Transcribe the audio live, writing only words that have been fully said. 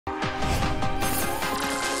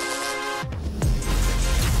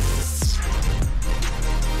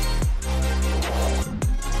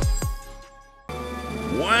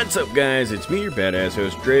What's up, guys? It's me, your badass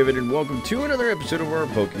host, Draven, and welcome to another episode of our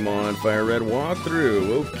Pokemon Fire Red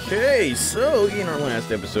walkthrough. Okay, so in our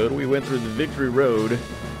last episode, we went through the Victory Road,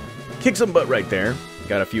 kicked some butt right there,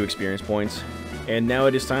 got a few experience points, and now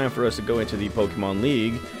it is time for us to go into the Pokemon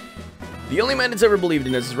League. The only man that's ever believed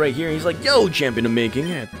in us is right here, and he's like, yo, champion of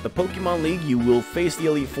making, at the Pokemon League, you will face the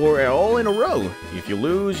Elite Four all in a row. If you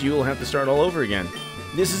lose, you'll have to start all over again.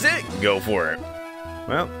 This is it. Go for it.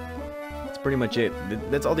 Well, pretty much it.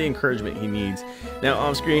 That's all the encouragement he needs. Now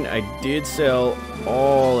off screen I did sell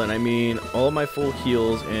all, and I mean all of my full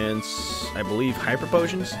heals and I believe hyper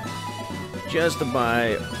potions just to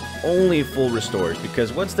buy only full restores,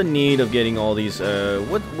 because what's the need of getting all these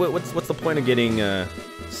what's the point of getting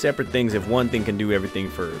separate things if one thing can do everything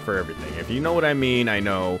for everything? If you know what I mean. I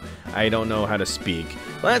know I don't know how to speak.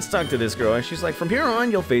 Let's talk to this girl, and she's like, from here on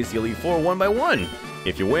you'll face the Elite Four one by one.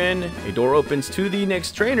 If you win, a door opens to the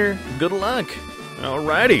next trainer. Good luck.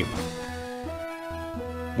 Alrighty.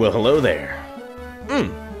 Well, hello there.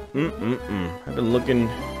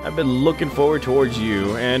 I've been looking forward towards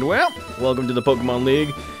you. And well, welcome to the Pokemon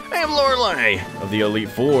League. I am Lorelei of the Elite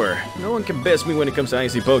Four. No one can best me when it comes to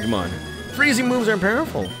icy Pokemon. Freezing moves are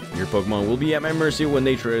powerful. Your Pokemon will be at my mercy when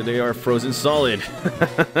they are frozen solid.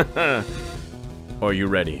 Are you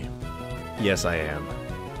ready? Yes, I am.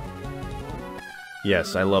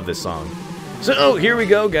 Yes, I love this song. So, here we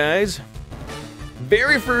go, guys.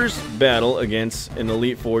 Very first battle against an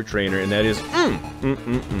Elite Four trainer, and that is,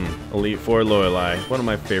 Elite Four Lorelei. One of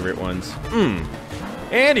my favorite ones.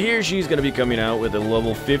 And here she's going to be coming out with a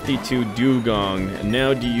level 52 Dugong.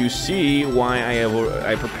 Now, do you see why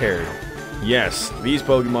I prepared? Yes, these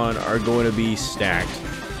Pokemon are going to be stacked.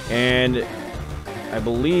 And I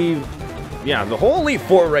believe... yeah, the whole Elite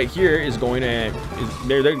Four right here is going to...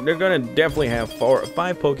 they're going to definitely have 5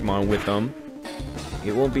 Pokemon with them.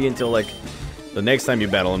 It won't be until, like, the next time you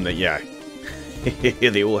battle them that, yeah,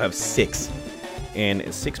 they will have 6.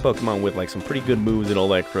 And 6 Pokemon with, like, some pretty good moves and all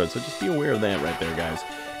that crud. So just be aware of that right there, guys.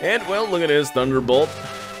 And, well, look at this. Thunderbolt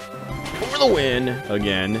for the win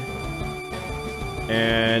again.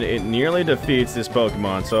 And it nearly defeats this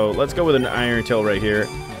Pokemon. So let's go with an Iron Tail right here.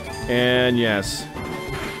 And, yes...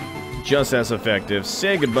 just as effective.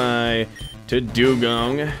 Say goodbye to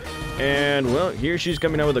Dugong. And, well, here she's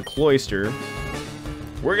coming out with a Cloyster.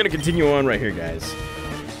 We're going to continue on right here, guys.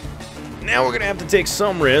 Now we're going to have to take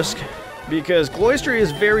some risk, because Cloyster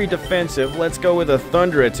is very defensive. Let's go with a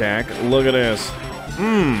Thunder Attack. Look at this.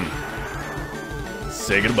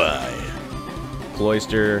 Say goodbye.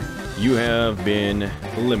 Cloyster, you have been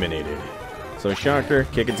eliminated. So, Shocker,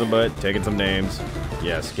 kicking some butt, taking some names.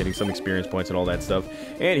 Yes, getting some experience points and all that stuff.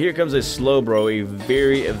 And here comes a Slowbro, a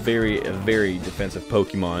very, very, very defensive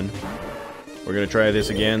Pokemon. We're going to try this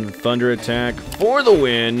again. Thunder Attack for the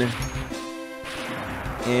win.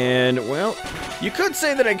 And, well, you could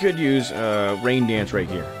say that I could use Rain Dance right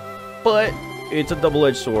here. But it's a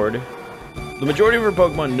double-edged sword. The majority of our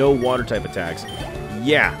Pokemon know Water-type attacks.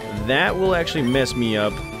 Yeah, that will actually mess me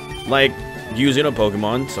up. Like using a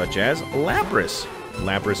Pokemon such as Lapras.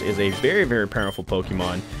 Lapras is a very, very powerful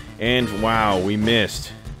Pokemon. And wow, we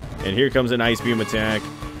missed. And here comes an Ice Beam attack.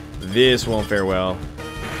 This won't fare well.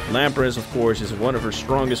 Lapras, of course, is one of her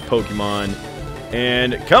strongest Pokemon.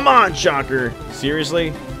 And come on, Shocker!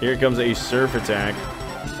 Seriously? Here comes a Surf attack.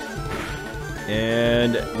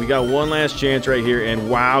 And we got one last chance right here. And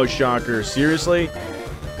wow, Shocker. Seriously?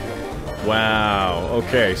 Wow.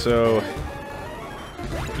 Okay, so...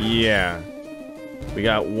 yeah. We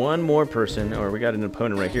got one more person, or we got an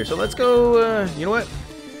opponent right here. So let's go, you know what?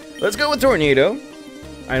 Let's go with Tornado.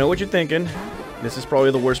 I know what you're thinking. This is probably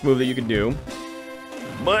the worst move that you can do.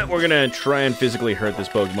 But we're going to try and physically hurt this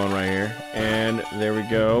Pokemon right here. And there we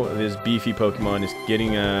go. This beefy Pokemon is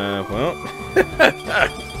getting, well...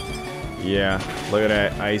 yeah, look at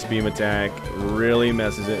that. Ice Beam attack really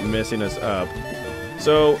messing us up.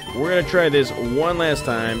 So, we're going to try this one last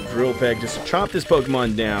time. Drill Peck, just chop this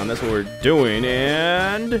Pokemon down. That's what we're doing.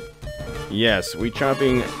 And... yes, we're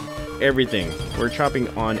chopping everything. We're chopping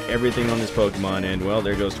on everything on this Pokemon. And, well,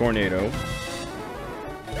 there goes Tornado.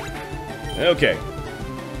 Okay.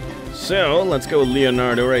 So, let's go with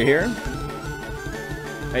Leonardo right here.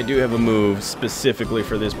 I do have a move specifically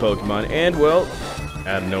for this Pokemon. And, well,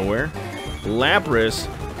 out of nowhere, Lapras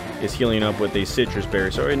is healing up with a Citrus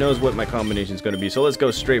Berry, so it knows what my combination is going to be. So let's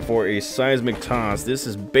go straight for a Seismic Toss. This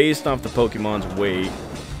is based off the Pokemon's weight.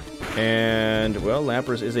 And, well,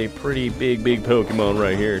 Lapras is a pretty big Pokemon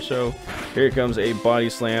right here. So here comes a Body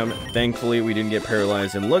Slam. Thankfully, we didn't get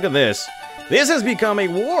paralyzed. And look at this. This has become a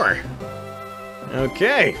war.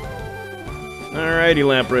 Okay. Alrighty,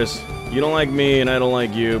 Lapras. You don't like me, and I don't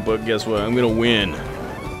like you, but guess what? I'm going to win.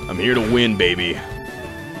 I'm here to win, baby.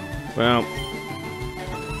 Well,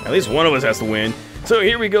 at least one of us has to win. So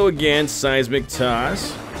here we go again, Seismic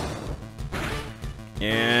Toss.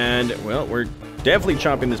 And, well, we're definitely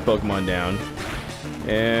chopping this Pokemon down.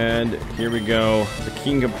 And here we go. The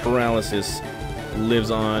King of Paralysis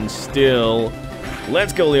lives on still.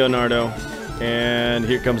 Let's go, Leonardo. And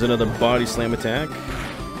here comes another Body Slam attack.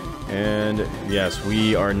 And yes,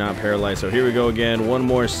 we are not paralyzed. So here we go again. One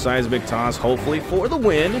more Seismic Toss, hopefully for the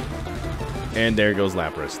win. And there goes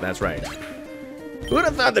Lapras. That's right. Who would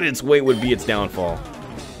have thought that its weight would be its downfall?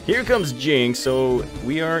 Here comes Jinx. So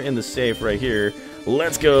we are in the safe right here.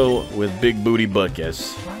 Let's go with Big Booty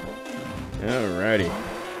Butkus. Alrighty.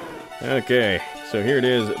 Okay, so here it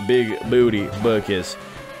is, Big Booty Butkus.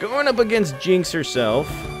 Going up against Jinx herself.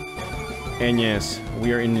 And yes,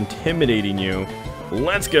 we are intimidating you.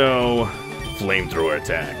 Let's go. Flamethrower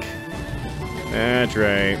attack. That's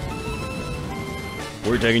right.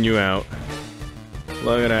 We're taking you out.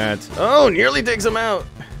 Look at that. Oh, nearly takes him out.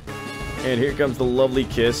 And here comes the lovely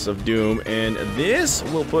Kiss of Doom. And this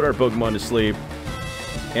will put our Pokemon to sleep.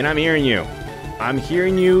 And I'm hearing you. I'm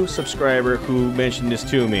hearing you, subscriber, who mentioned this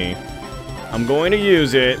to me. I'm going to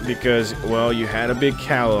use it because, well, you had a big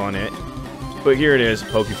cowl on it. But here it is,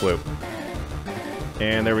 Pokeflip.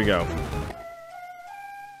 And there we go.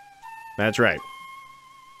 That's right.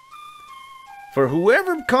 For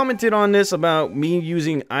whoever commented on this about me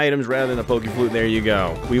using items rather than the Pokeflute, there you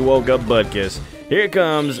go. We woke up Butkus. Here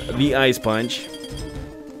comes the Ice Punch.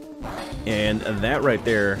 And that right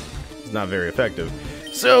there is not very effective.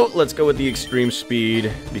 So let's go with the Extreme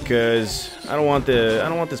Speed because I don't want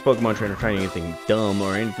this Pokemon trainer trying anything dumb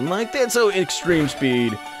or anything like that. So Extreme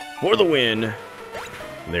Speed for the win.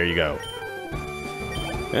 There you go.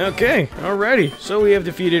 Okay, alrighty. So we have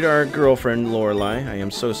defeated our girlfriend, Lorelei. I am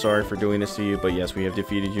so sorry for doing this to you, but yes, we have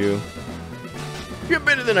defeated you. You're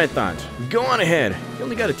better than I thought. Go on ahead. You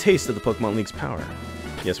only got a taste of the Pokemon League's power.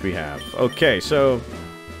 Yes, we have. Okay, so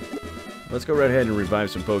let's go right ahead and revive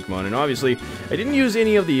some Pokemon. And obviously, I didn't use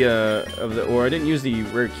any of the I didn't use the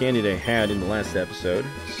rare candy that I had in the last episode.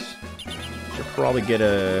 Should probably do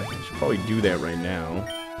that right now.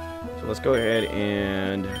 So let's go ahead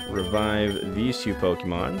and revive these two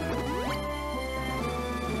Pokemon.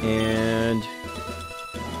 And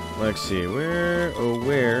let's see, where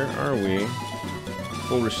are we?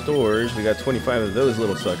 Full restores. We got 25 of those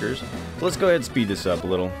little suckers. So let's go ahead and speed this up a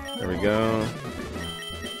little. There we go.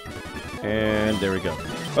 And there we go.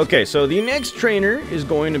 Okay, so the next trainer is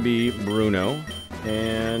going to be Bruno.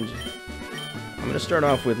 And I'm going to start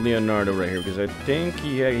off with Leonardo right here because I think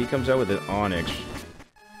he comes out with an Onix.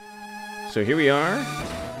 So here we are.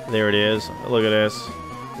 There it is. Look at this.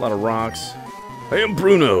 A lot of rocks. I am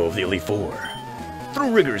Bruno of the Elite Four.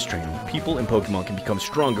 Through rigorous training, people and Pokemon can become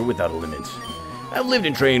stronger without a limit. I've lived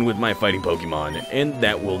and trained with my fighting Pokemon, and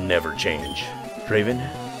that will never change. Draven,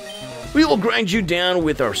 we will grind you down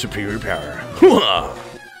with our superior power.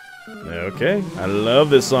 Okay, I love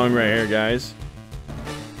this song right here, guys.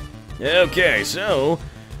 Okay, so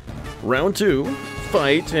round 2,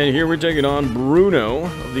 fight, and here we're taking on Bruno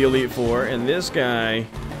of the Elite Four, and this guy,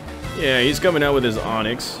 yeah, he's coming out with his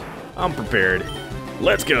Onix. I'm prepared.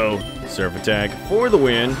 Let's go. Surf attack for the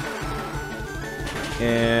win.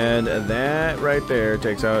 And that right there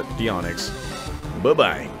takes out the Onix.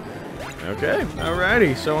 Bye-bye. Okay,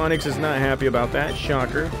 alrighty. So Onix is not happy about that.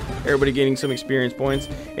 Shocker. Everybody getting some experience points.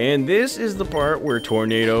 And this is the part where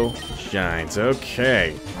Tornado shines.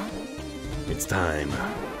 Okay. It's time.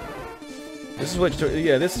 This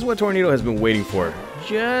is what Tornado has been waiting for.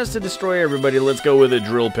 Just to destroy everybody. Let's go with a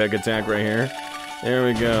Drill Peck attack right here. There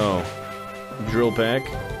we go. Drill Peck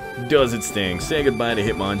does its thing. Say goodbye to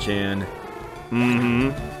Hitmonchan.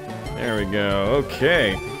 There we go.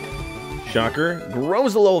 Okay. Shocker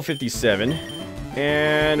grows to level 57.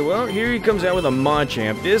 And, well, here he comes out with a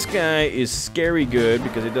Machamp. This guy is scary good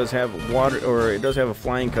because it does have it does have a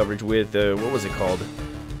flying coverage with, what was it called?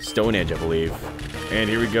 Stone Edge, I believe. And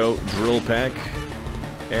here we go. Drill Peck.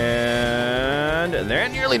 And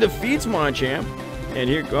that nearly defeats Machamp. And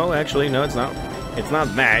here, well, actually, no, it's not. It's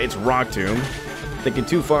not that. It's Rock Tomb. Thinking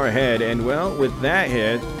too far ahead. And, well, with that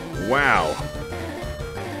hit, wow.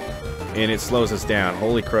 And it slows us down.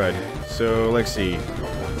 Holy crud. So, let's see.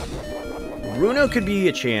 Bruno could be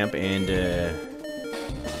a champ and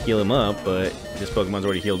heal him up, but this Pokemon's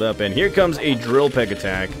already healed up. And here comes a Drill Peck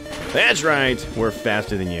attack. That's right. We're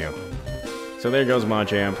faster than you. So there goes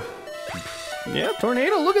Machamp. Yeah,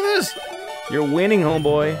 Tornado, look at this. You're winning,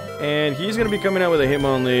 homeboy. And he's going to be coming out with a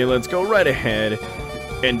Hitmonlee. Let's go right ahead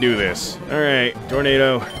and do this. All right,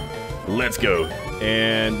 Tornado, let's go.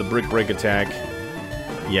 And the Brick Break attack,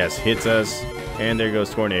 yes, hits us. And there goes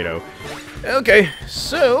Tornado. Okay,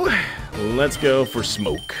 so let's go for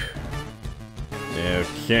Smoke.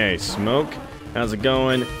 Okay, Smoke. How's it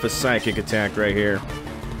going? The Psychic attack right here.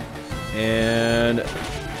 And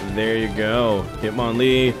there you go.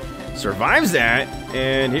 Hitmonlee survives that.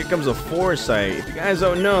 And here comes a Foresight. If you guys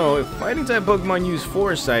don't know, if fighting type Pokemon use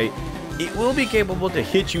Foresight, it will be capable to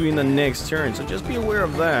hit you in the next turn. So just be aware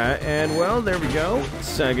of that. And well, there we go.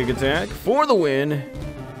 Psychic attack for the win.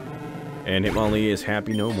 And Hitmonlee is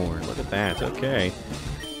happy no more. Look at that. Okay.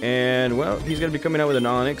 And well, he's going to be coming out with an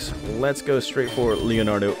Onix. Let's go straight for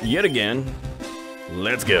Leonardo yet again.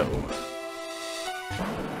 Let's go.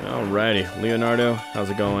 Alrighty, Leonardo, how's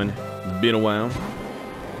it going? Been a while.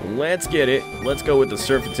 Let's get it. Let's go with the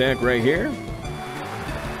Surf attack right here.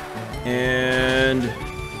 And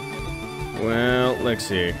well, let's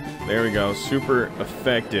see. There we go. Super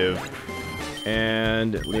effective.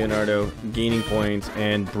 And Leonardo gaining points.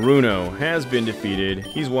 And Bruno has been defeated.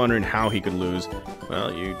 He's wondering how he could lose.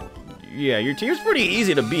 Well, your team's pretty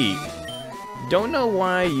easy to beat. Don't know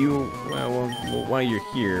why why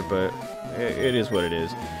you're here, but it is what it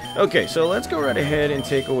is. Okay, so let's go right ahead and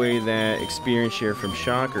take away that experience share from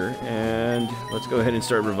Shocker. And let's go ahead and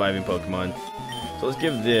start reviving Pokemon. So let's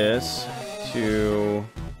give this to...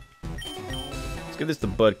 Let's give this to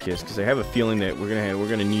Budkiss, because I have a feeling that we're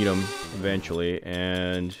gonna need them eventually.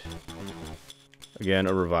 And again,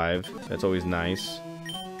 a revive. That's always nice.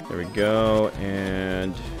 There we go.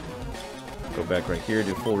 And go back right here,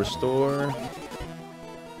 do full restore.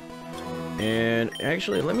 And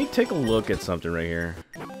actually, let me take a look at something right here.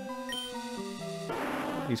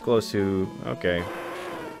 He's close to... Okay.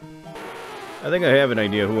 I think I have an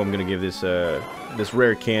idea who I'm gonna give this this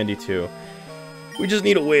rare candy to. We just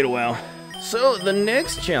need to wait a while. So the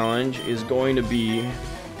next challenge is going to be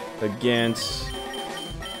against...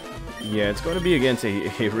 Yeah, it's going to be against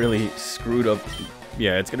a really screwed up...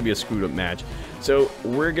 Yeah, it's going to be a screwed up match. So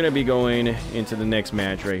we're going to be going into the next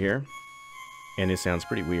match right here. And it sounds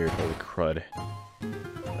pretty weird. Holy crud.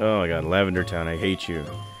 Oh my god, Lavender Town, I hate you.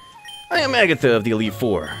 I am Agatha of the Elite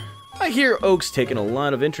Four. I hear Oak's taken a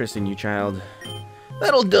lot of interest in you, child.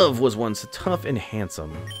 That old dove was once tough and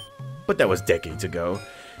handsome. But that was decades ago.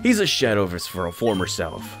 He's a shadow of his former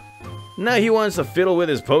self. Now he wants to fiddle with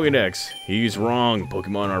his Pokédex. He's wrong.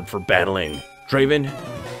 Pokemon are for battling. Draven,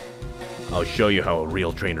 I'll show you how a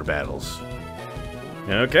real trainer battles.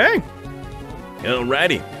 Okay.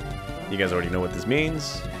 Alrighty. You guys already know what this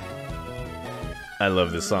means. I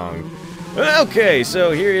love this song. Okay, so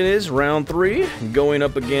here it is, round 3, going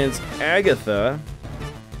up against Agatha.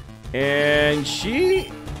 And she's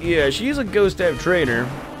a ghost type trainer.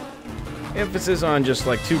 Emphasis on just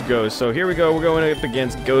like 2 ghosts. So here we go, we're going up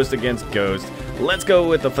against ghost. Let's go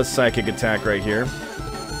with the Psychic attack right here.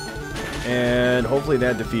 And hopefully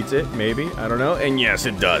that defeats it, maybe, I don't know. And yes,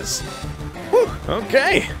 it does. Whew,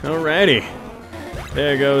 okay, alrighty.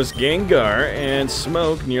 There goes Gengar, and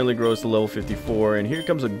Smoke nearly grows to level 54, and here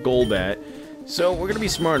comes a Golbat. So we're going to be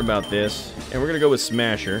smart about this, and we're going to go with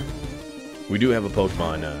Smasher. We do have a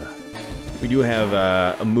Pokemon, we do have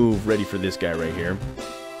a move ready for this guy right here.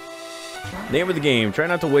 Name of the game, try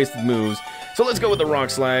not to waste the moves. So let's go with the Rock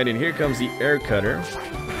Slide, and here comes the Air Cutter.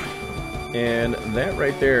 And that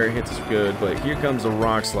right there hits us good, but here comes the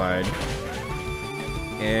Rock Slide.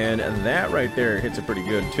 And that right there hits it pretty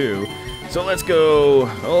good too. So let's go.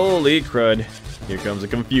 Holy crud. Here comes a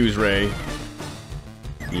Confuse Ray.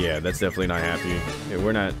 Yeah, that's definitely not happy. Yeah,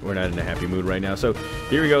 we're not in a happy mood right now. So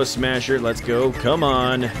here we go, Smasher. Let's go. Come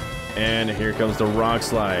on. And here comes the Rock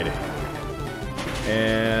Slide.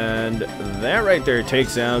 And that right there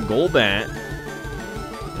takes out Golbat.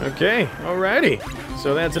 Okay, alrighty.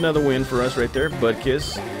 So that's another win for us right there.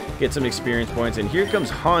 Budkiss. Get some experience points. And here comes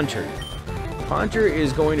Haunter. Haunter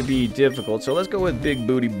is going to be difficult, so let's go with Big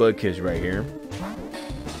Booty Budkiss right here.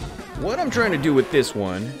 What I'm trying to do with this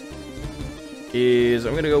one is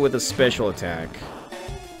I'm going to go with a special attack.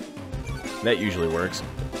 That usually works.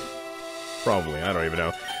 Probably, I don't even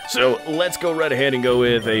know. So let's go right ahead and go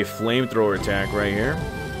with a Flamethrower attack right here.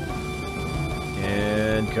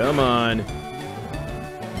 And come on.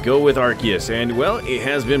 Go with Arceus. And, well, it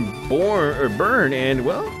has been burned, and,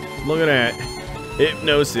 well, look at that.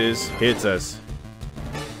 Hypnosis hits us.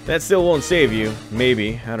 That still won't save you.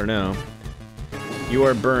 Maybe. I don't know. You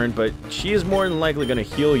are burned, but she is more than likely going to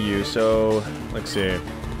heal you, so let's see.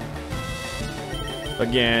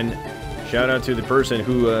 Again, shout out to the person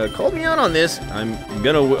who called me out on this. I'm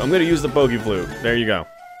gonna use the Pokeflute. There you go.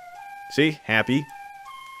 See? Happy.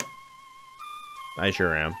 I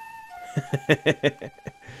sure am.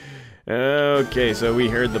 Okay, so we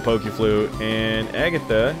heard the Pokeflute, and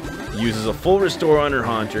Agatha uses a full restore on her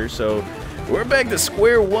Haunter, so we're back to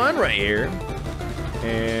square one right here.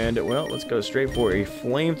 And, well, let's go straight for a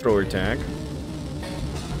flamethrower attack.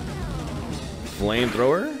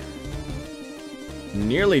 Flamethrower.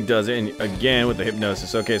 Nearly does it, and again with the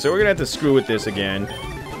hypnosis. Okay, so we're gonna have to screw with this again.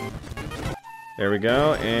 There we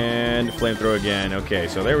go, and flamethrower again. Okay,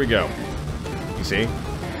 so there we go. You see?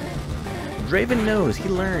 Draven knows, he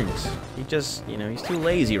learns. He just, you know, he's too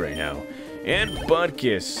lazy right now. And Butt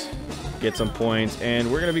Kiss. Get some points,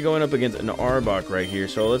 and we're gonna be going up against an Arbok right here.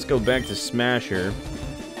 So let's go back to Smasher.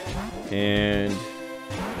 And,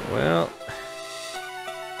 well,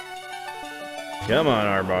 come on,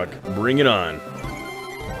 Arbok, bring it on.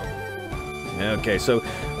 Okay, so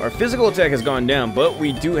our physical attack has gone down, but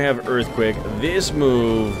we do have Earthquake. This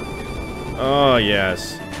move, oh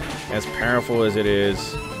yes, as powerful as it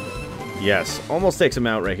is, yes, almost takes him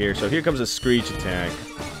out right here. So here comes a Screech attack.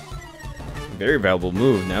 Very valuable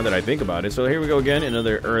move now that I think about it. So here we go again,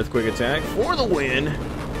 another Earthquake attack for the win.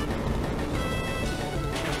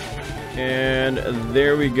 And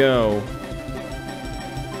there we go.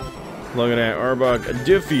 Look at that, Arbok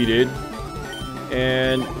defeated.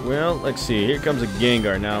 And, well, let's see. Here comes a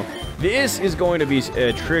Gengar. Now, this is going to be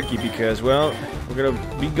tricky because, well, we're going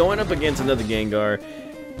to be going up against another Gengar.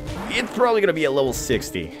 It's probably going to be at level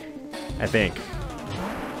 60, I think.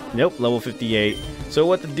 Nope, level 58. So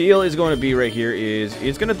what the deal is going to be right here is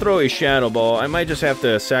it's going to throw a Shadow Ball. I might just have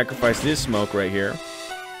to sacrifice this Smoke right here.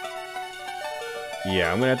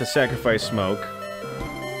 Yeah, I'm going to have to sacrifice Smoke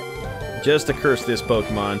just to curse this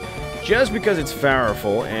Pokemon. Just because it's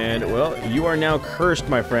powerful, and, well, you are now cursed,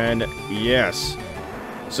 my friend. Yes.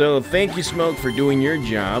 So, thank you, Smoke, for doing your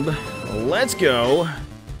job. Let's go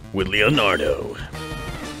with Leonardo.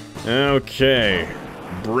 Okay.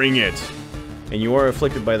 Bring it. And you are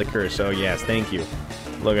afflicted by the curse, so yes, thank you.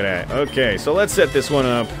 Look at that. Okay, so let's set this one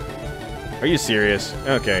up. Are you serious?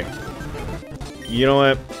 Okay. You know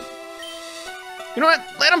what? You know what?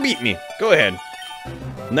 Let him beat me. Go ahead.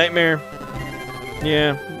 Nightmare.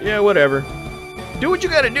 Yeah, whatever. Do what you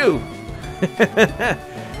gotta do.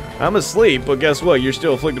 I'm asleep, but guess what? You're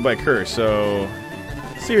still afflicted by curse, so...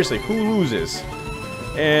 Seriously, who loses?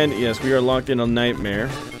 And, yes, we are locked in on Nightmare.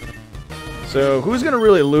 So, who's gonna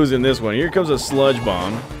really lose in this one? Here comes a Sludge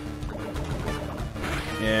Bomb.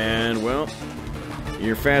 And, well...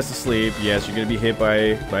 You're fast asleep. Yes, you're gonna be hit by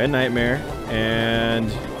a Nightmare.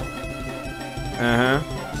 And...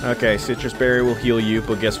 Okay, Citrus Berry will heal you,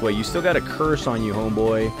 but guess what? You still got a curse on you,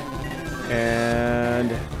 homeboy. And,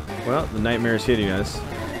 well, the Nightmare is hitting us.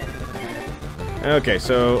 Okay,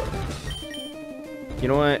 so, you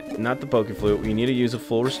know what? Not the Poke Flute. We need to use a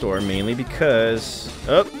full restore, mainly because...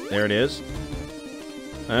 Oh, there it is.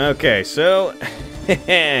 Okay, so...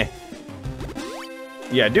 Yeah,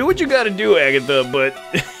 do what you gotta do, Agatha, but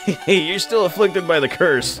you're still afflicted by the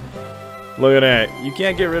curse. Look at that. You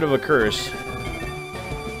can't get rid of a curse.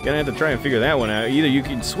 Gonna have to try and figure that one out. Either you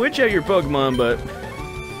can switch out your Pokemon, but...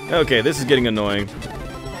 Okay, this is getting annoying.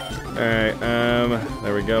 Alright,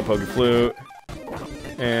 there we go, Poke Flute.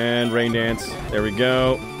 And Rain Dance. There we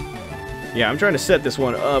go. Yeah, I'm trying to set this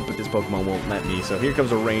one up, but this Pokemon won't let me. So here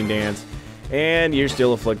comes a Rain Dance. And you're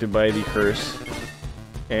still afflicted by the curse.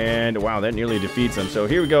 And, wow, that nearly defeats him. So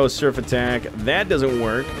here we go, Surf Attack. That doesn't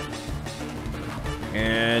work.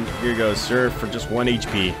 And here goes Surf for just 1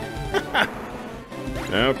 HP.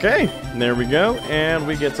 Okay, there we go, and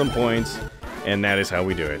we get some points, and that is how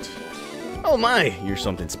we do it. Oh my, you're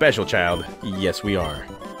something special, child. Yes, we are.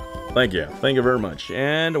 Thank you very much.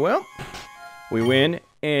 And, well, we win,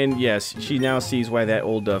 and yes, she now sees why that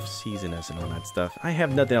old duff sees in us and all that stuff. I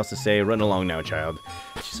have nothing else to say. Run along now, child.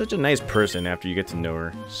 She's such a nice person after you get to know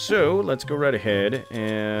her. So, let's go right ahead,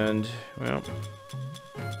 and, well...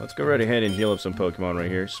 Let's go right ahead and heal up some Pokemon right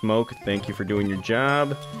here. Smoke, thank you for doing your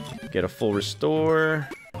job. Get a full restore.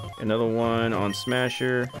 Another one on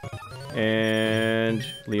Smasher. And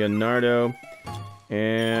Leonardo.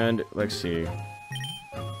 And let's see.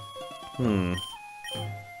 You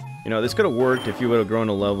know, this could have worked if you would have grown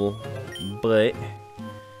a level. But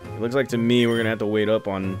it looks like to me we're going to have to wait up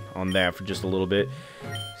on that for just a little bit.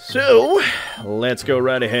 So, let's go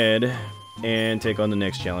right ahead and take on the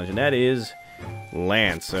next challenge. And that is...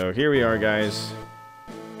 Lance. So here we are, guys,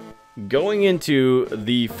 going into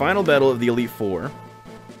the final battle of the Elite Four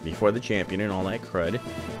before the champion and all that crud.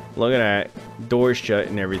 Look at that, doors shut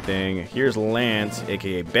and everything. Here's Lance,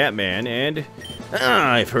 aka Batman, and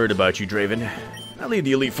I've heard about you, Draven. I lead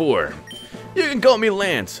the Elite Four. You can call me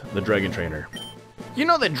Lance, the Dragon Trainer. You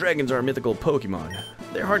know that dragons are mythical Pokemon.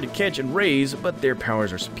 They're hard to catch and raise, but their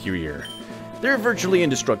powers are superior. They're virtually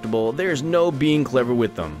indestructible. There's no being clever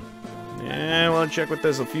with them. Well, check with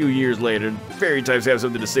this a few years later. Fairy types have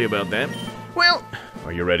something to say about that. Well,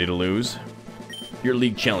 are you ready to lose? Your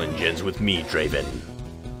league challenge ends with me, Draven.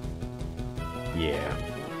 Yeah.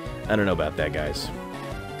 I don't know about that, guys.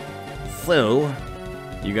 So,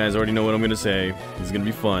 you guys already know what I'm gonna say. This is gonna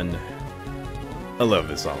be fun. I love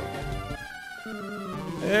this song.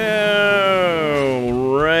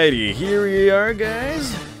 Alrighty, here we are,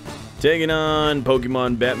 guys. Taking on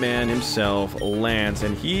Pokemon Batman himself, Lance,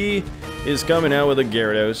 and he is coming out with a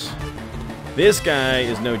Gyarados. This guy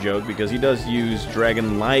is no joke because he does use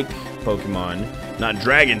dragon-like Pokemon, not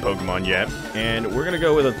dragon Pokemon yet, and we're gonna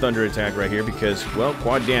go with a Thunder attack right here because, well,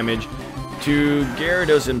 quad damage to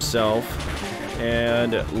Gyarados himself,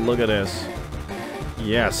 and look at this.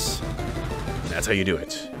 Yes, that's how you do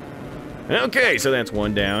it. Okay, so that's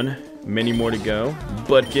one down. Many more to go.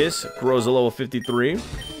 Butkiss grows to level 53.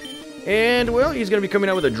 And, well, he's going to be coming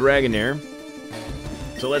out with a Dragonair.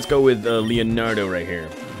 So let's go with Leonardo right here.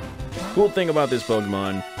 Cool thing about this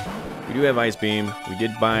Pokemon, we do have Ice Beam. We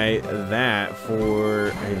did buy that for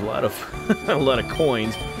a lot of a lot of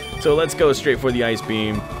coins. So let's go straight for the Ice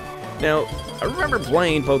Beam. Now, I remember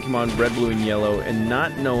playing Pokemon Red, Blue, and Yellow and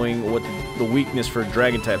not knowing what the weakness for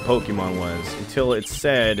Dragon-type Pokemon was until it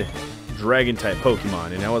said Dragon-type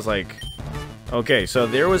Pokemon, and I was like, okay, so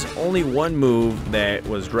there was only one move that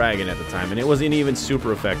was Dragon at the time, and it wasn't even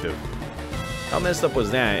super effective. How messed up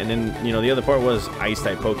was that? And then, you know, the other part was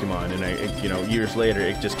Ice-type Pokemon, and you know, years later,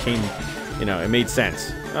 it just came, you know, it made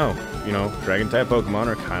sense. Oh, you know, Dragon-type Pokemon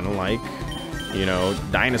are kind of like, you know,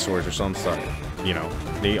 dinosaurs or some sort. You know,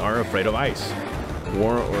 they are afraid of ice.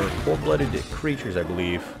 Cold-blooded creatures, I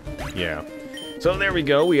believe. Yeah. So there we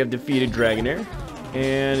go. We have defeated Dragonair.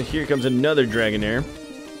 And here comes another Dragonair.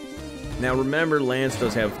 Now remember, Lance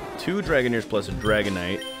does have 2 Dragonairs plus a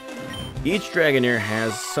Dragonite. Each Dragonair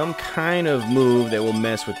has some kind of move that will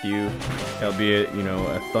mess with you. Albeit, you know,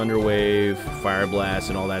 a Thunder Wave, Fire Blast,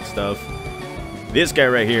 and all that stuff. This guy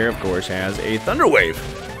right here, of course, has a Thunder Wave.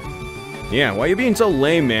 Yeah, why are you being so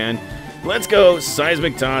lame, man? Let's go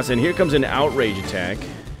Seismic Toss, and here comes an Outrage attack.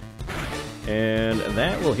 And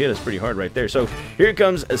that will hit us pretty hard right there. So here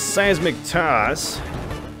comes a Seismic Toss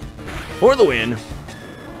for the win.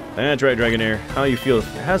 That's right, Dragonair. How you feel?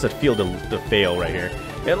 How does it feel to fail right here?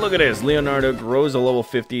 And look at this. Leonardo grows to level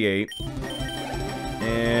 58.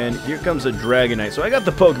 And here comes a Dragonite. So I got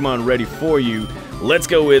the Pokemon ready for you. Let's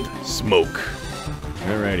go with Smoke.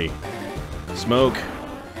 Alrighty. Smoke.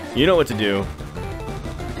 You know what to do.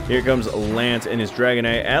 Here comes Lance and his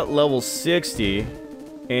Dragonite at level 60.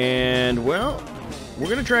 And, well, we're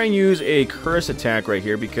going to try and use a Curse attack right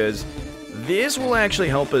here because this will actually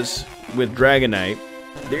help us with Dragonite.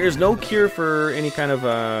 There's no cure for any kind of,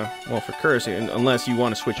 well, for Curse, unless you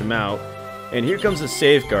want to switch them out. And here comes the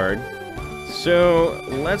Safeguard. So,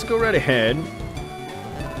 let's go right ahead.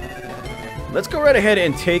 Let's go right ahead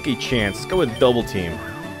and take a chance. Let's go with Double Team.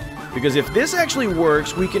 Because if this actually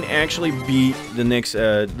works, we can actually beat the next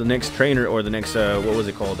trainer, or the next, what was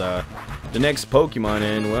it called, the next Pokemon,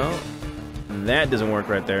 and, well, that doesn't work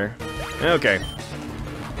right there. Okay.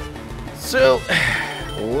 So,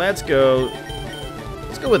 let's go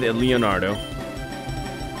with Leonardo.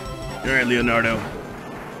 Alright, Leonardo.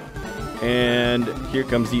 And here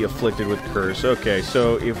comes the Afflicted with Curse. Okay,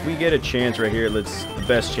 so if we get a chance right here, the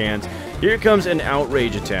best chance. Here comes an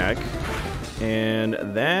Outrage attack. And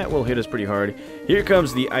that will hit us pretty hard. Here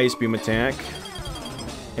comes the Ice Beam attack.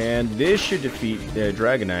 And this should defeat the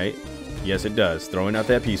Dragonite. Yes, it does. Throwing out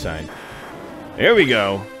that peace sign. There we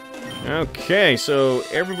go. Okay, so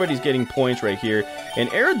everybody's getting points right here. And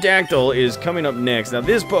Aerodactyl is coming up next. Now,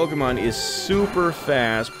 this Pokemon is super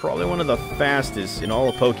fast. Probably one of the fastest in all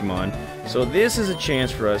of Pokemon. So this is a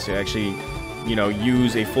chance for us to actually, you know,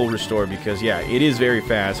 use a full restore. Because, yeah, it is very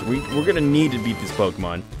fast. We're going to need to beat this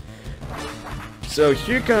Pokemon. So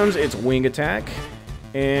here comes its Wing attack.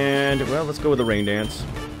 And, well, let's go with the Rain Dance.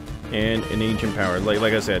 And an Ancient Power.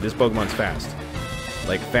 Like I said, this Pokemon's fast.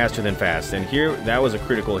 Like, faster than fast. And here, that was a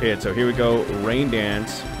critical hit. So here we go, Rain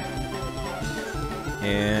Dance.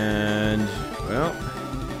 And, well,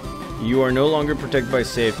 you are no longer protected by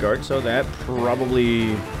Safeguard. So that probably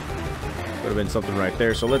would have been something right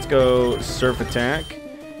there. So let's go Surf Attack.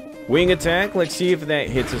 Wing Attack. Let's see if that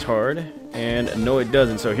hits us hard. And no, it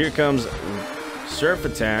doesn't. So here comes Surf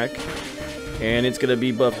Attack. And it's going to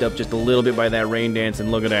be buffed up just a little bit by that Rain Dance.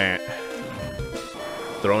 And look at that.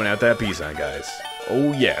 Throwing out that peace sign, guys.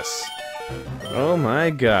 Oh, yes. Oh,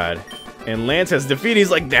 my God. And Lance has defeated.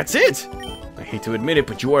 He's like, that's it. I hate to admit it,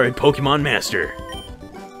 but you are a Pokemon Master.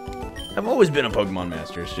 I've always been a Pokemon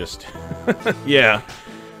Master. It's just... yeah.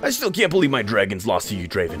 I still can't believe my dragons lost to you,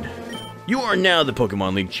 Draven. You are now the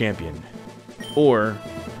Pokemon League champion. Or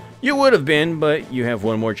you would have been, but you have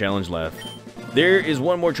one more challenge left. There is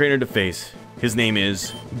one more trainer to face. His name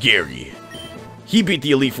is Gary. He beat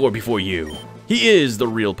the Elite Four before you. He is the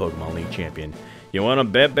real Pokemon League champion. You want to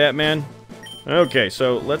bet, Batman? Okay,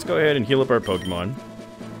 so let's go ahead and heal up our Pokemon.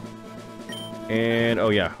 And, oh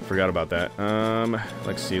yeah, forgot about that.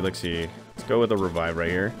 Let's see. Let's go with a revive right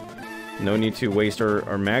here. No need to waste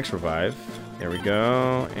our max revive. There we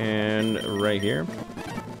go. And right here.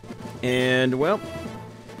 And, well,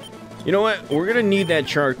 you know what? We're going to need that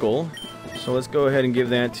charcoal. So let's go ahead and give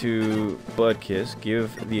that to Budkiss.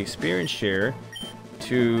 Give the experience share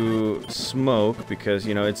to Smoke because,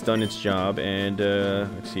 you know, it's done its job. And,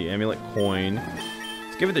 let's see, Amulet Coin.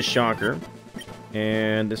 Let's give it to Shocker.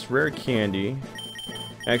 And this rare candy.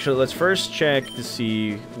 Actually, let's first check to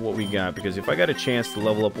see what we got. Because if I got a chance to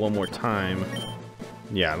level up one more time...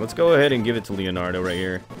 Yeah, let's go ahead and give it to Leonardo right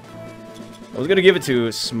here. I was going to give it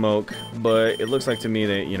to Smoke, but it looks like to me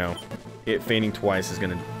that, you know, it fainting twice is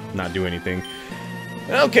going to not do anything.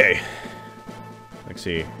 Okay. Let's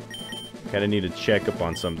see. Kind of need to check up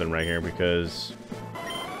on something right here because...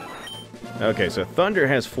 Okay, so Thunder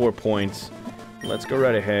has 4 points. Let's go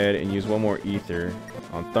right ahead and use one more Ether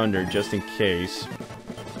on Thunder just in case.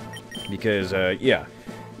 Because, yeah,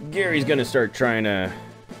 Gary's going to start trying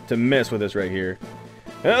to mess with us right here.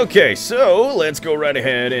 Okay, so let's go right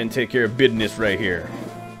ahead and take care of business right here.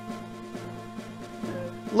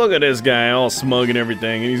 Look at this guy, all smug and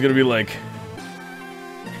everything, and he's gonna be like,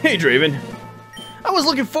 "Hey, Draven. I was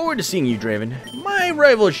looking forward to seeing you, Draven. My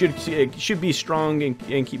rival should be strong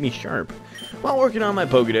and keep me sharp. While working on my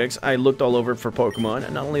Pokédex, I looked all over for Pokemon,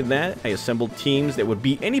 and not only that, I assembled teams that would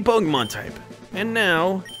beat any Pokemon type. And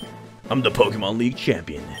now, I'm the Pokemon League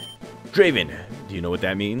champion. Draven, do you know what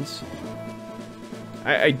that means?"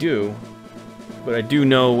 I do, but I do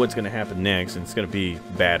know what's going to happen next, and it's going to be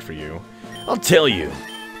bad for you. I'll tell you.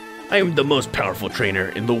 I am the most powerful trainer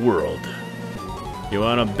in the world. You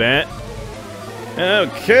want to bet?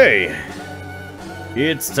 Okay.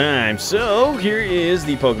 It's time. So, here is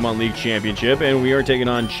the Pokemon League Championship, and we are taking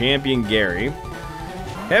on Champion Gary.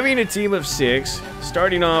 Having a team of 6,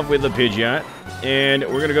 starting off with a Pidgeot, and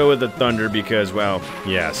we're going to go with the Thunder because, well,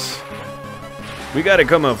 yes. We got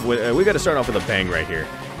to start off with a bang right here.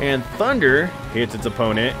 And Thunder hits its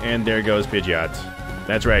opponent, and there goes Pidgeot.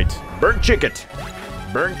 That's right. Burnt chicken.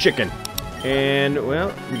 Burnt chicken. And,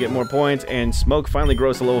 well, we get more points, and Smoke finally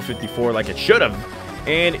grows to level 54 like it should have.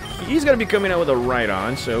 And he's going to be coming out with a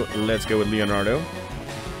Rhydon, so let's go with Leonardo.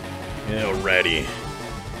 Alrighty.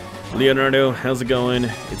 Leonardo, how's it going?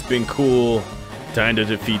 It's been cool. Time to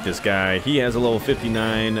defeat this guy. He has a level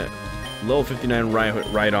 59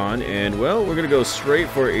 Rhydon, and, well, we're going to go straight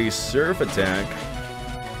for a Surf attack.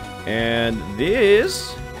 And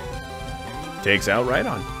this takes out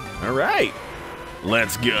Rhydon. Alright.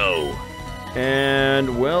 Let's go.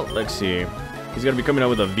 And, well, let's see. He's going to be coming out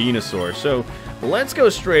with a Venusaur. So, let's go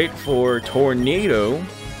straight for Tornado.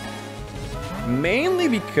 Mainly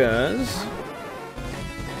because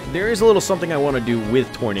there is a little something I want to do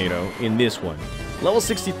with Tornado in this one. Level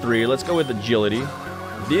 63, let's go with Agility.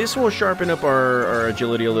 This will sharpen up our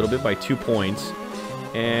agility a little bit by 2 points.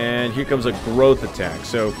 And here comes a Growth attack.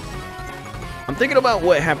 So, I'm thinking about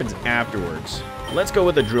what happens afterwards. Let's go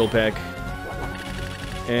with a Drill Peck.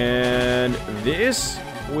 And this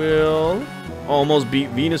will almost beat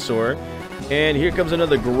Venusaur. And here comes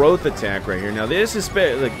another Growth attack right here. Now this is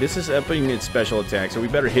upping its special attack, so we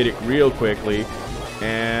better hit it real quickly.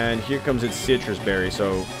 And here comes its Citrus Berry.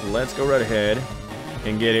 So let's go right ahead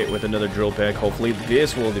and get it with another Drill Peck. Hopefully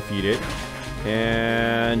this will defeat it.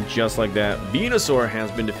 And just like that, Venusaur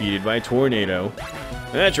has been defeated by Tornado.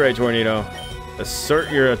 That's right, Tornado. Assert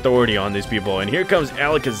your authority on these people. And here comes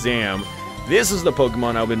Alakazam. This is the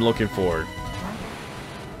Pokemon I've been looking for.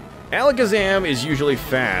 Alakazam is usually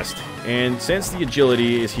fast, and since the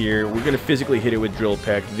agility is here, we're going to physically hit it with Drill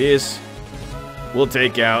Peck. This will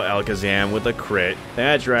take out Alakazam with a crit.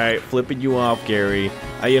 That's right, flipping you off, Gary.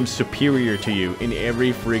 I am superior to you in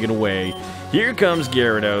every friggin' way. Here comes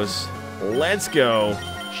Gyarados. Let's go.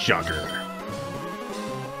 Shocker.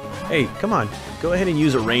 Hey, come on. Go ahead and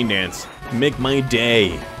use a Rain Dance. Make my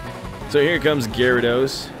day. So here comes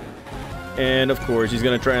Gyarados. And, of course, he's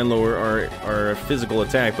going to try and lower our physical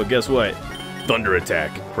attack. But guess what? Thunder attack.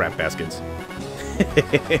 Crap baskets.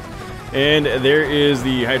 And there is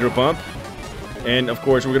the Hydro Pump. And, of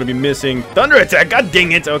course, we're going to be missing Thunder attack. God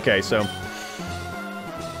dang it. Okay, so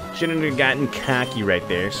shouldn't have gotten cocky right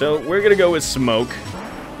there. So we're going to go with Smoke.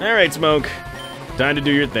 All right, Smoke. Time to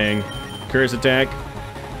do your thing. Curse attack.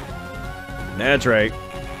 That's right.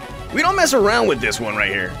 We don't mess around with this one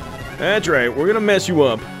right here. That's right. We're going to mess you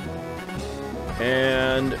up.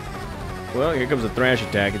 And, well, here comes a thrash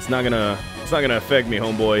attack. It's not gonna affect me,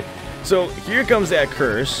 homeboy. So here comes that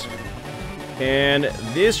curse. And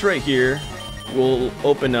this right here will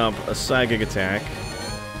open up a psychic attack.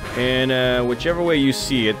 And whichever way you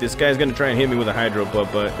see it, this guy's gonna try and hit me with a hydro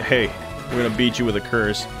pump, but hey, we're gonna beat you with a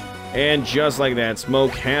curse. And just like that,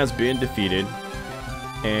 Smoke has been defeated.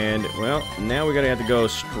 And, well, now we're gonna have to go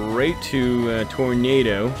straight to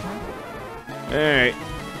Tornado. Alright.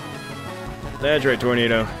 That's right,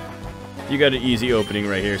 Tornado. You got an easy opening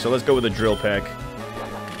right here, so let's go with a Drill Peck.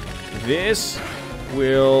 This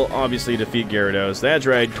will obviously defeat Gyarados. That's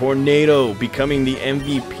right, Tornado becoming the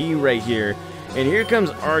MVP right here. And here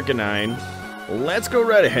comes Arcanine. Let's go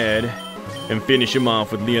right ahead and finish him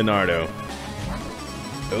off with Leonardo.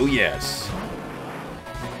 Oh, yes.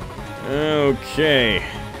 Okay.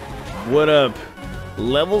 What up?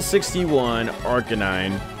 Level 61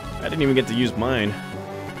 Arcanine. I didn't even get to use mine.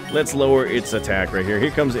 Let's lower its attack right here.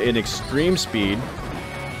 Here comes an extreme speed.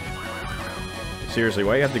 Seriously,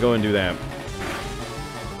 why do you have to go and do that?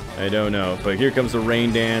 I don't know. But here comes the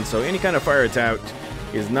Rain Dance. So any kind of fire attack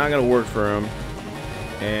is not going to work for him.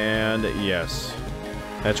 And yes.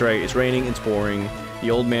 That's right. It's raining. It's pouring.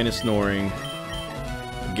 The old man is snoring.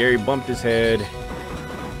 Gary bumped his head.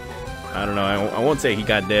 I don't know. I won't say he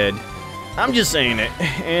got dead. I'm just saying it.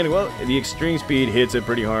 And, well, the extreme speed hits it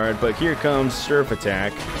pretty hard. But here comes Surf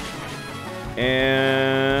Attack.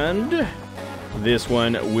 And this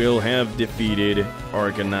one will have defeated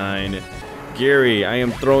Arcanine. Gary, I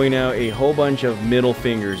am throwing out a whole bunch of middle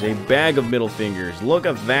fingers. A bag of middle fingers. Look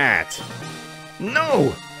at that.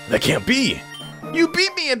 No! That can't be! You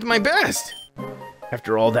beat me at my best!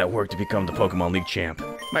 After all that work to become the Pokemon League champ,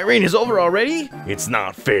 my reign is over already? It's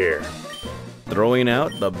not fair. Throwing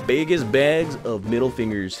out the biggest bags of middle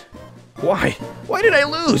fingers. Why? Why did I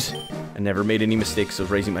lose? I never made any mistakes of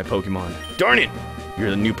raising my Pokemon. Darn it!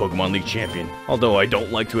 You're the new Pokemon League champion. Although I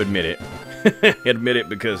don't like to admit it. Admit it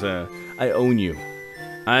because I own you.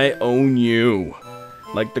 I own you.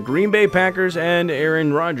 Like the Green Bay Packers and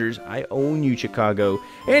Aaron Rodgers, I own you, Chicago.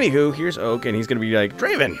 Anywho, here's Oak, and he's gonna be like,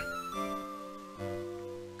 Draven!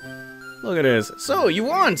 Look at this. So, you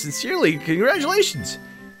won! Sincerely, congratulations!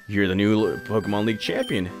 You're the new Pokemon League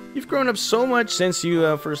champion. You've grown up so much since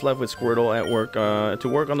you first left with Squirtle at work to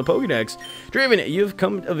work on the Pokédex. Draven, you've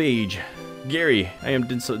come of age. Gary, I am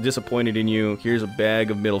disappointed in you. Here's a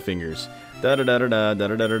bag of middle fingers. Da-da-da-da-da,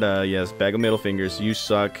 da-da-da-da-da. Yes, bag of middle fingers. You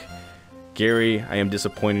suck. Gary, I am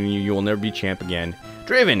disappointed in you. You will never be champ again.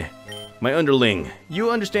 Draven, my underling, you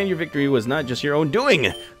understand your victory was not just your own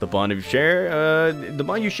doing. The bond you share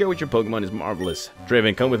with your Pokemon is marvelous.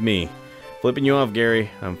 Draven, come with me. Flipping you off, Gary.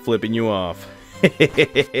 I'm flipping you off.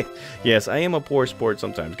 Yes, I am a poor sport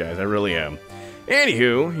sometimes, guys. I really am.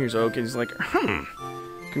 Anywho, here's Oak, and he's like,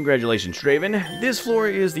 Congratulations, Draven. This floor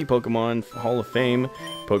is the Pokemon Hall of Fame.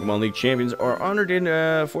 Pokemon League champions are honored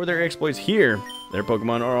for their exploits here. Their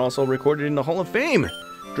Pokemon are also recorded in the Hall of Fame.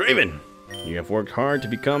 Draven, you have worked hard to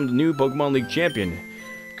become the new Pokemon League champion.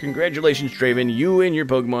 Congratulations, Draven. You and your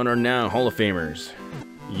Pokemon are now Hall of Famers.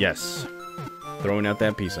 Yes. Throwing out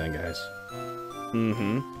that peace sign, guys.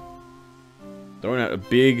 Throwing out a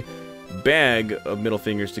big bag of middle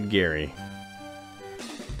fingers to Gary.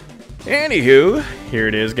 Anywho, here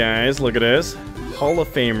it is, guys. Look at this. Hall of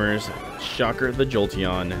Famers. Shocker the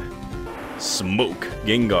Jolteon. Smoke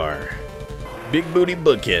Gengar. Big Booty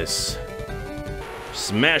Butkiss.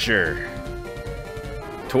 Smasher.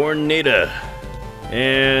 Tornado.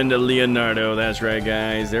 And Leonardo. That's right,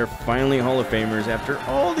 guys. They're finally Hall of Famers after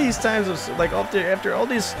all these times of, like, after all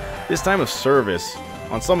this time of service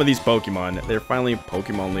on some of these Pokemon. They're finally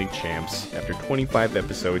Pokemon League champs after 25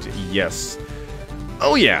 episodes. Yes.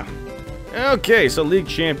 Oh, yeah. Okay, so League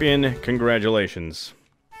champion, congratulations.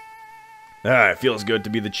 It feels good to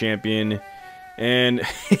be the champion. And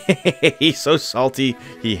he's so salty,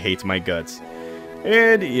 he hates my guts.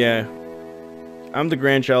 And yeah, I'm the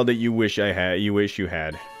grandchild that you wish I had. You wish you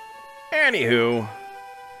had. Anywho.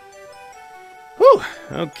 Whew.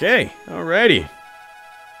 Okay. Alrighty.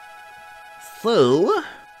 So,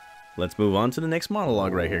 let's move on to the next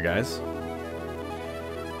monologue right here, guys.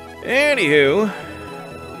 Anywho,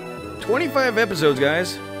 25 episodes,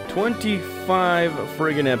 guys. 25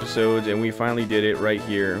 friggin' episodes, and we finally did it right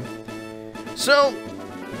here. So,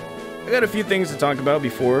 I got a few things to talk about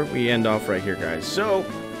before we end off right here, guys. So,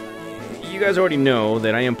 you guys already know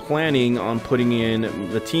that I am planning on putting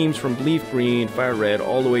in the teams from Leaf Green, Fire Red,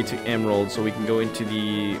 all the way to Emerald, so we can go into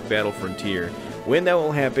the Battle Frontier. When that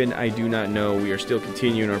will happen, I do not know. We are still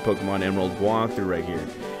continuing our Pokemon Emerald walkthrough right here.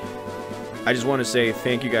 I just want to say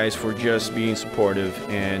thank you guys for just being supportive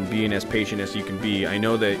and being as patient as you can be. I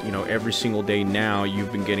know that, you know, every single day now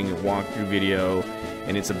you've been getting a walkthrough video,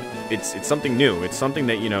 and it's something new. It's something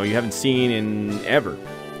that, you know, you haven't seen in ever.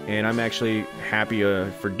 And I'm actually happy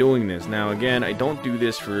for doing this. Now, again, I don't do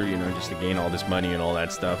this for, you know, just to gain all this money and all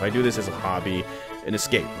that stuff. I do this as a hobby, an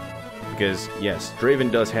escape. Because, yes,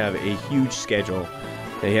 Draven does have a huge schedule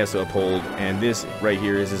that he has to uphold, and this right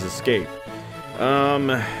here is his escape.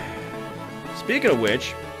 Speaking of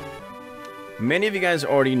which, many of you guys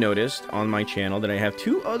already noticed on my channel that I have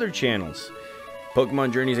two other channels,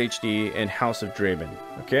 Pokemon Journeys HD and House of Draven.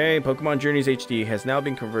 Okay, Pokemon Journeys HD has now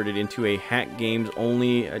been converted into a Hack Games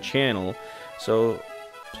only channel, so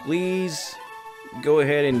please go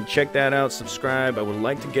ahead and check that out, subscribe. I would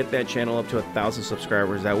like to get that channel up to 1,000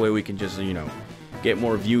 subscribers. That way we can just, you know, get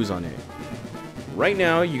more views on it. Right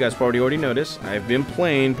now, you guys probably already noticed, I've been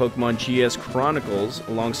playing Pokemon GS Chronicles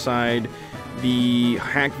alongside the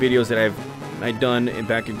hack videos that I've done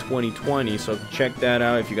back in 2020, so check that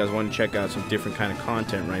out if you guys want to check out some different kind of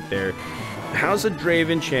content right there. House of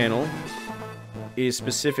Draven channel is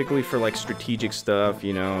specifically for like strategic stuff,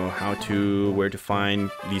 you know, where to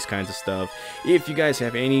find these kinds of stuff. If you guys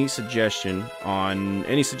have any suggestions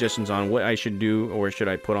on what I should do or should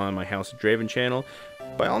I put on my House of Draven channel,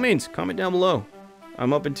 by all means, comment down below.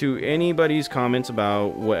 I'm open to anybody's comments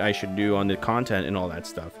about what I should do on the content and all that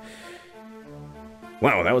stuff.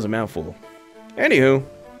 Wow, that was a mouthful. Anywho,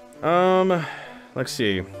 let's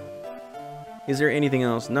see. Is there anything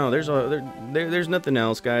else? No, there's nothing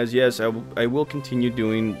else, guys. Yes, I will continue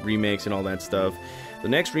doing remakes and all that stuff. The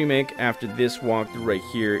next remake after this walkthrough right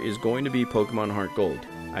here is going to be Pokemon Heart Gold.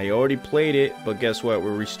 I already played it, but guess what?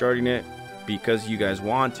 We're restarting it because you guys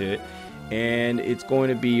want it. And it's going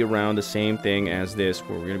to be around the same thing as this,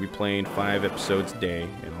 where we're going to be playing 5 episodes a day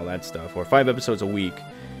and all that stuff, or 5 episodes a week.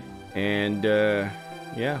 And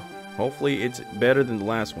yeah, hopefully it's better than the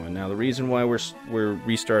last one. Now, the reason why we're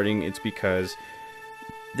restarting, it's because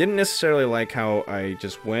didn't necessarily like how I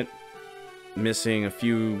just went missing a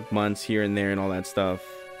few months here and there and all that stuff.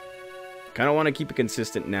 Kind of want to keep it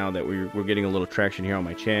consistent now that we're getting a little traction here on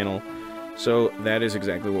my channel. So that is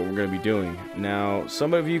exactly what we're going to be doing. Now,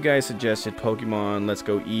 some of you guys suggested Pokemon Let's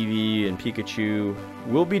Go Eevee and Pikachu.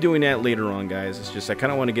 We'll be doing that later on, guys. It's just I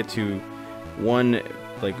kind of want to get to one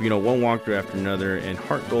walkthrough after another, and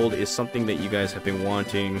Heart Gold is something that you guys have been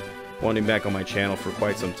wanting back on my channel for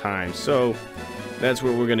quite some time. So that's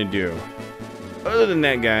what we're going to do. Other than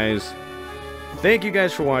that, guys, thank you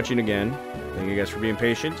guys for watching again. Thank you guys for being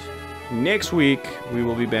patient. Next week, we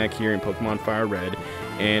will be back here in Pokemon Fire Red,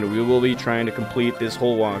 and we will be trying to complete this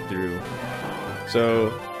whole walkthrough.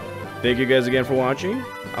 So, thank you guys again for watching.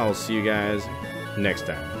 I'll see you guys next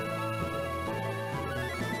time.